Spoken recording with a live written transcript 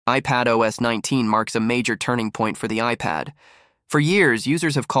iPadOS 19 marks a major turning point for the iPad. For years,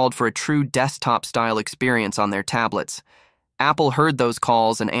 users have called for a true desktop-style experience on their tablets. Apple heard those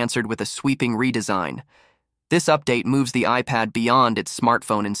calls and answered with a sweeping redesign. This update moves the iPad beyond its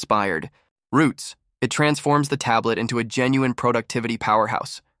smartphone-inspired roots. It transforms the tablet into a genuine productivity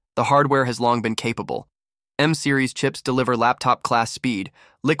powerhouse. The hardware has long been capable. M-series chips deliver laptop-class speed.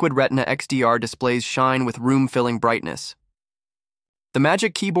 Liquid Retina XDR displays shine with room-filling brightness. The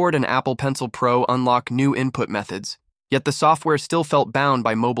Magic Keyboard and Apple Pencil Pro unlock new input methods, yet the software still felt bound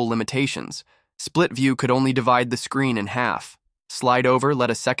by mobile limitations. Split View could only divide the screen in half. Slide Over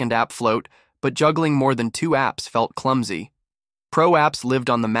let a second app float, but juggling more than 2 apps felt clumsy. Pro apps lived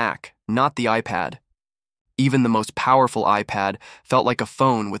on the Mac, not the iPad. Even the most powerful iPad felt like a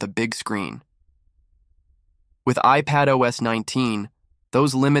phone with a big screen. With iPadOS 19,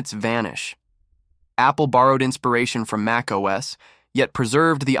 those limits vanish. Apple borrowed inspiration from macOS, yet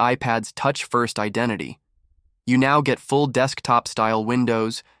preserved the iPad's touch-first identity. You now get full desktop-style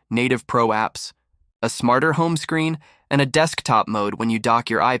windows, native Pro apps, a smarter home screen, and a desktop mode when you dock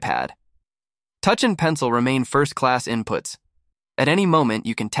your iPad. Touch and Pencil remain first-class inputs. At any moment,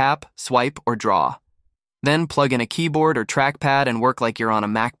 you can tap, swipe, or draw. Then plug in a keyboard or trackpad and work like you're on a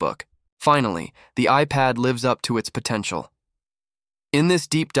MacBook. Finally, the iPad lives up to its potential. In this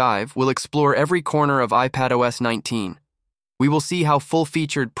deep dive, we'll explore every corner of iPadOS 19. We will see how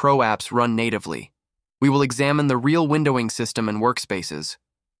full-featured Pro apps run natively. We will examine the real windowing system and workspaces.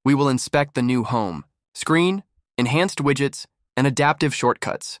 We will inspect the new home screen, enhanced widgets, and adaptive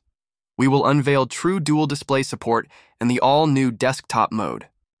shortcuts. We will unveil true dual display support and the all-new desktop mode.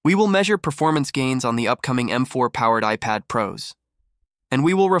 We will measure performance gains on the upcoming M4-powered iPad Pros. And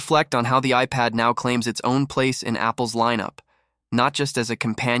we will reflect on how the iPad now claims its own place in Apple's lineup, not just as a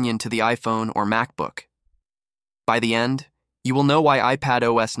companion to the iPhone or MacBook. By the end, you will know why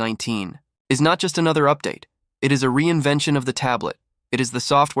iPadOS 19 is not just another update. It is a reinvention of the tablet. It is the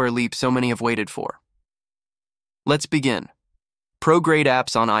software leap so many have waited for. Let's begin. Pro-grade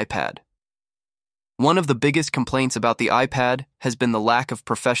apps on iPad. One of the biggest complaints about the iPad has been the lack of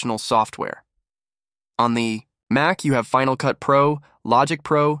professional software. On the Mac, you have Final Cut Pro, Logic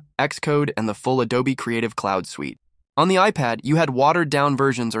Pro, Xcode, and the full Adobe Creative Cloud suite. On the iPad, you had watered-down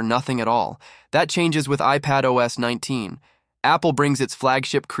versions or nothing at all. That changes with iPadOS 19. Apple brings its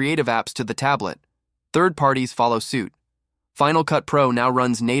flagship creative apps to the tablet. Third parties follow suit. Final Cut Pro now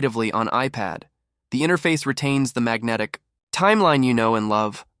runs natively on iPad. The interface retains the magnetic timeline you know and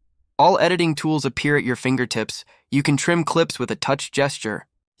love. All editing tools appear at your fingertips. You can trim clips with a touch gesture.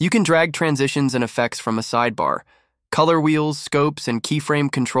 You can drag transitions and effects from a sidebar. Color wheels, scopes, and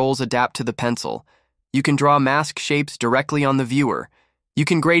keyframe controls adapt to the pencil. You can draw mask shapes directly on the viewer. You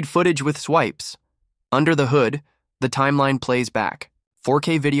can grade footage with swipes. Under the hood, the timeline plays back.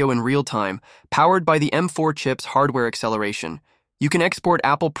 4K video in real time, powered by the M4 chip's hardware acceleration. You can export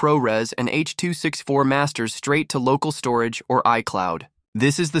Apple ProRes and H.264 masters straight to local storage or iCloud.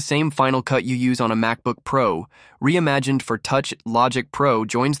 This is the same Final Cut you use on a MacBook Pro. Reimagined for touch, Logic Pro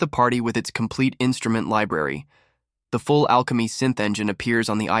joins the party with its complete instrument library. The full Alchemy synth engine appears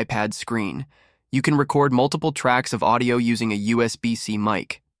on the iPad screen. You can record multiple tracks of audio using a USB-C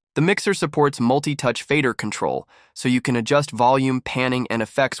mic. The mixer supports multi-touch fader control, so you can adjust volume, panning, and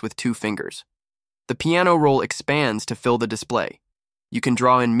effects with 2 fingers. The piano roll expands to fill the display. You can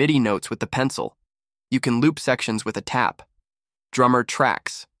draw in MIDI notes with the pencil. You can loop sections with a tap. Drummer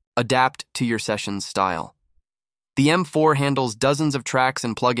tracks. Adapt to your session's style. The M4 handles dozens of tracks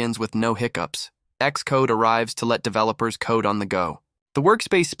and plugins with no hiccups. Xcode arrives to let developers code on the go. The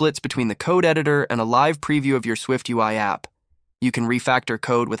workspace splits between the code editor and a live preview of your SwiftUI app. You can refactor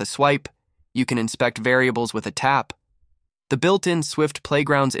code with a swipe. You can inspect variables with a tap. The built-in Swift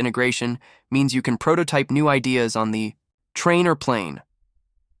Playgrounds integration means you can prototype new ideas on the train or plane.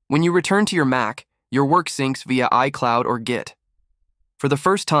 When you return to your Mac, your work syncs via iCloud or Git. For the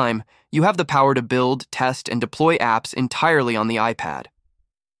first time, you have the power to build, test, and deploy apps entirely on the iPad.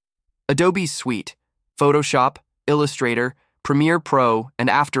 Adobe's suite, Photoshop, Illustrator, Premiere Pro,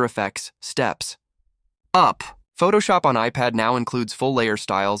 and After Effects steps up. Photoshop on iPad now includes full layer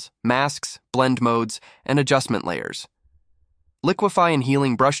styles, masks, blend modes, and adjustment layers. Liquify and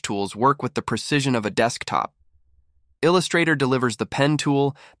healing brush tools work with the precision of a desktop. Illustrator delivers the pen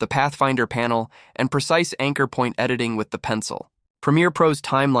tool, the Pathfinder panel, and precise anchor point editing with the pencil. Premiere Pro's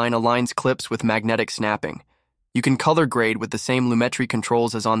timeline aligns clips with magnetic snapping. You can color grade with the same Lumetri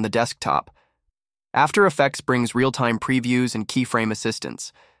controls as on the desktop. After Effects brings real-time previews and keyframe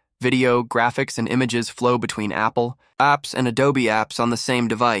assistance. Video, graphics, and images flow between Apple apps and Adobe apps on the same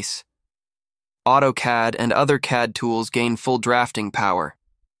device. AutoCAD and other CAD tools gain full drafting power.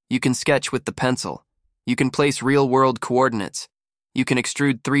 You can sketch with the pencil. You can place real-world coordinates. You can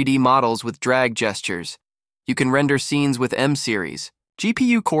extrude 3D models with drag gestures. You can render scenes with M-series,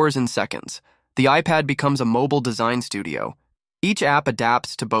 GPU cores in seconds. The iPad becomes a mobile design studio. Each app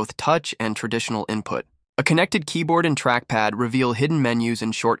adapts to both touch and traditional input. A connected keyboard and trackpad reveal hidden menus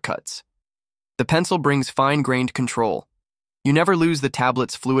and shortcuts. The pencil brings fine-grained control. You never lose the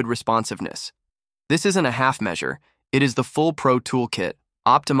tablet's fluid responsiveness. This isn't a half measure. It is the full Pro toolkit,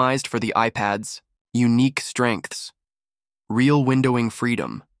 optimized for the iPad's unique strengths. Real windowing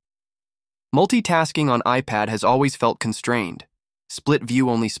freedom. Multitasking on iPad has always felt constrained. Split view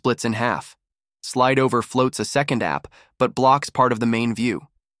only splits in half. Slide over floats a second app, but blocks part of the main view.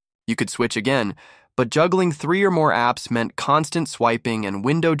 You could switch again, but juggling 3 or more apps meant constant swiping, and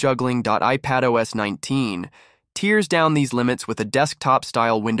window juggling.iPadOS 19 tears down these limits with a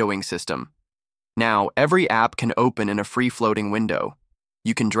desktop-style windowing system. Now, every app can open in a free-floating window.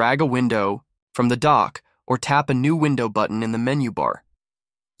 You can drag a window from the dock or tap a new window button in the menu bar.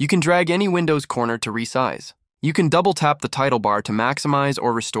 You can drag any window's corner to resize. You can double-tap the title bar to maximize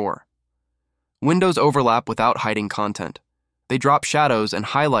or restore. Windows overlap without hiding content. They drop shadows and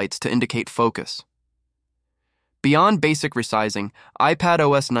highlights to indicate focus. Beyond basic resizing,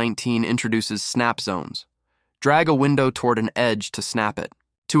 iPadOS 19 introduces snap zones. Drag a window toward an edge to snap it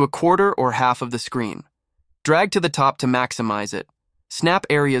to a quarter or half of the screen. Drag to the top to maximize it. Snap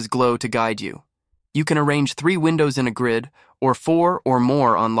areas glow to guide you. You can arrange 3 windows in a grid or 4 or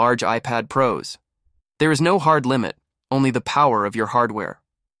more on large iPad Pros. There is no hard limit, only the power of your hardware.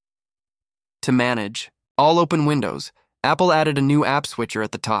 To manage all open windows, Apple added a new app switcher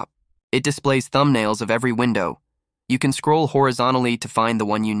at the top. It displays thumbnails of every window. You can scroll horizontally to find the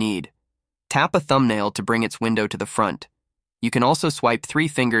one you need. Tap a thumbnail to bring its window to the front. You can also swipe 3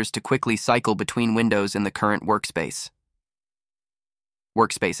 fingers to quickly cycle between windows in the current workspace.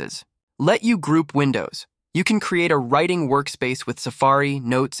 Workspaces let you group windows. You can create a writing workspace with Safari,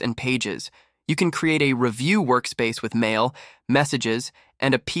 Notes, and Pages. You can create a review workspace with Mail, Messages,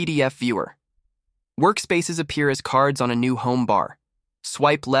 and a PDF viewer. Workspaces appear as cards on a new home bar.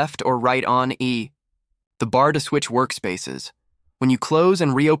 Swipe left or right on E. The bar to switch workspaces. When you close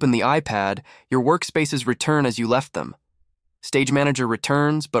and reopen the iPad, your workspaces return as you left them. Stage Manager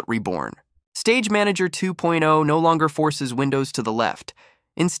returns, but reborn. Stage Manager 2.0 no longer forces windows to the left.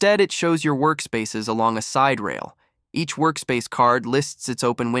 Instead, it shows your workspaces along a side rail. Each workspace card lists its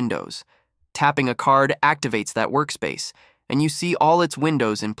open windows. Tapping a card activates that workspace, and you see all its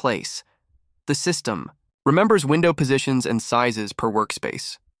windows in place. The system remembers window positions and sizes per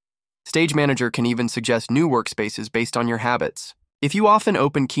workspace. Stage Manager can even suggest new workspaces based on your habits. If you often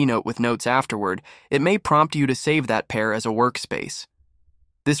open Keynote with notes afterward, it may prompt you to save that pair as a workspace.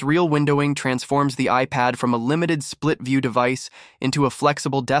 This real windowing transforms the iPad from a limited split-view device into a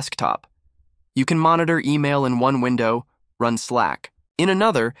flexible desktop. You can monitor email in one window, run Slack in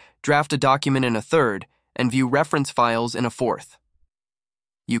another, draft a document in a third, and view reference files in a fourth.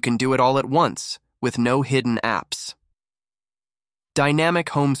 You can do it all at once, with no hidden apps. Dynamic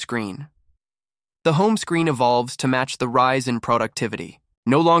home screen. The home screen evolves to match the rise in productivity.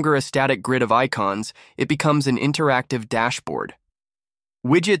 No longer a static grid of icons, it becomes an interactive dashboard.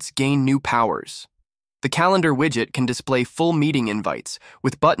 Widgets gain new powers. The calendar widget can display full meeting invites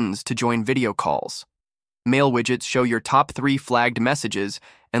with buttons to join video calls. Mail widgets show your top 3 flagged messages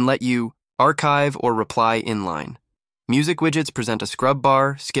and let you archive or reply inline. Music widgets present a scrub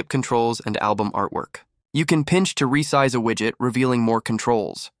bar, skip controls, and album artwork. You can pinch to resize a widget, revealing more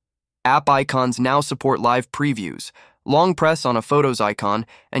controls. App icons now support live previews. Long press on a Photos icon,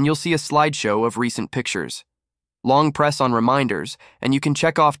 and you'll see a slideshow of recent pictures. Long press on Reminders, and you can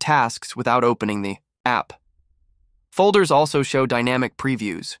check off tasks without opening the app. Folders also show dynamic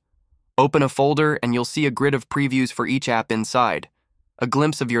previews. Open a folder, and you'll see a grid of previews for each app inside. A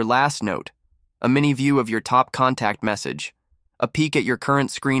glimpse of your last note. A mini view of your top contact message. A peek at your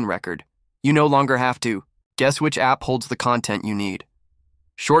current screen record. You no longer have to guess which app holds the content you need.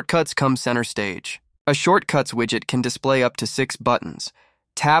 Shortcuts come center stage. A Shortcuts widget can display up to 6 buttons.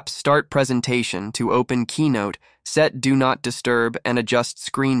 Tap Start Presentation to open Keynote, set Do Not Disturb, and adjust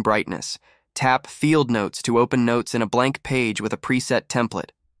screen brightness. Tap Field Notes to open notes in a blank page with a preset template.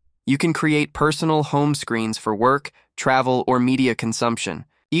 You can create personal home screens for work, travel, or media consumption.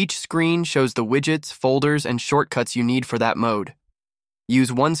 Each screen shows the widgets, folders, and shortcuts you need for that mode.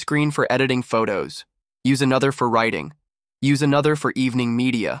 Use one screen for editing photos. Use another for writing. Use another for evening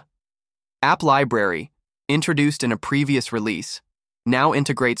media. App Library, introduced in a previous release, now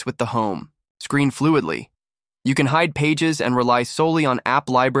integrates with the home screen fluidly. You can hide pages and rely solely on App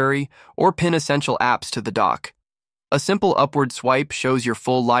Library or pin essential apps to the dock. A simple upward swipe shows your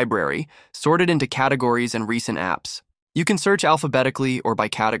full library, sorted into categories and recent apps. You can search alphabetically or by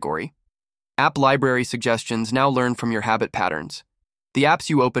category. App library suggestions now learn from your habit patterns. The apps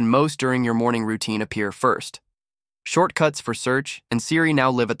you open most during your morning routine appear first. Shortcuts for search and Siri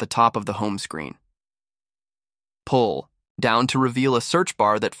now live at the top of the home screen. Pull down to reveal a search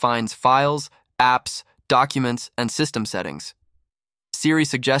bar that finds files, apps, documents, and system settings. Siri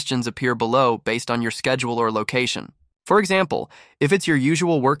suggestions appear below based on your schedule or location. For example, if it's your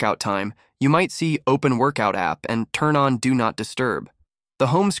usual workout time, you might see Open Workout app and turn on Do Not Disturb. The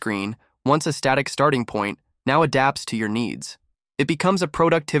home screen, once a static starting point, now adapts to your needs. It becomes a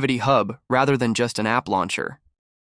productivity hub rather than just an app launcher.